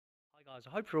Guys,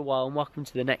 I hope you're all well and welcome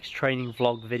to the next training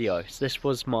vlog video. So this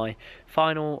was my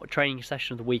final training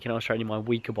session of the week and I was training my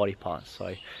weaker body parts,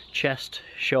 so chest,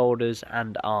 shoulders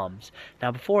and arms.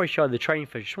 Now before I show the training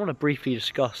footage, I just want to briefly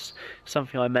discuss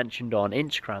something I mentioned on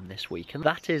Instagram this week, and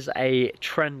that is a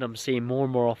trend I'm seeing more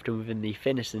and more often within the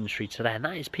fitness industry today, and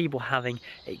that is people having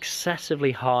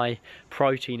excessively high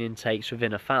protein intakes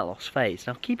within a fat loss phase.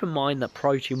 Now keep in mind that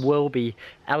protein will be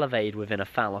elevated within a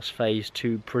fat loss phase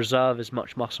to preserve as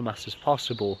much muscle mass as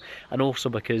possible, and also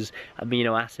because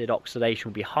amino acid oxidation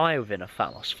will be higher within a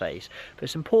fat loss phase. But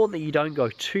it's important that you don't go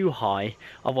too high,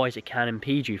 otherwise it can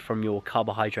impede you from your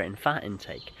carbohydrate and fat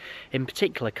intake. In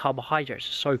particular, carbohydrates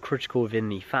are so critical within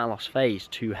the fat loss phase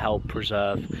to help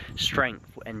preserve strength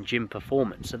and gym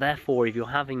performance. So therefore, if you're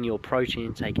having your protein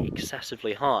intake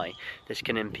excessively high, this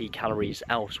can impede calories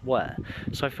elsewhere.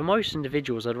 So for most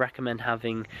individuals, I'd recommend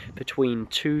having between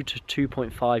 2 to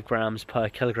 2.5 grams per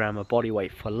kilogram of body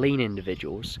weight for lean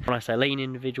individuals. When I say lean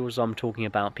individuals, I'm talking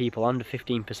about people under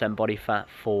 15% body fat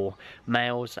for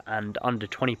males and under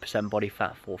 20% body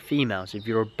fat for females. If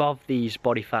you're above these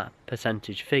body fat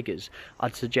percentage figures,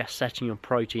 I'd suggest setting your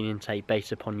protein intake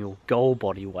based upon your goal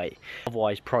body weight.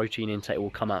 Otherwise, protein intake will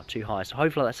come out too high. So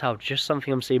hopefully that's helped. Just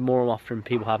something I'm seeing more and often,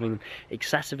 people having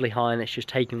excessively high, and it's just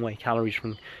taking away calories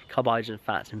from carbohydrates and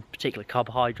fats, in particular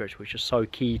carbohydrates, which are so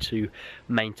key to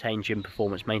maintain gym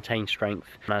performance, maintain strength,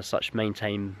 and as such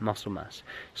maintain muscle mass.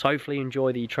 So hopefully you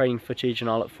enjoy the training footage, and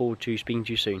I look forward to speaking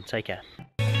to you soon. Take care.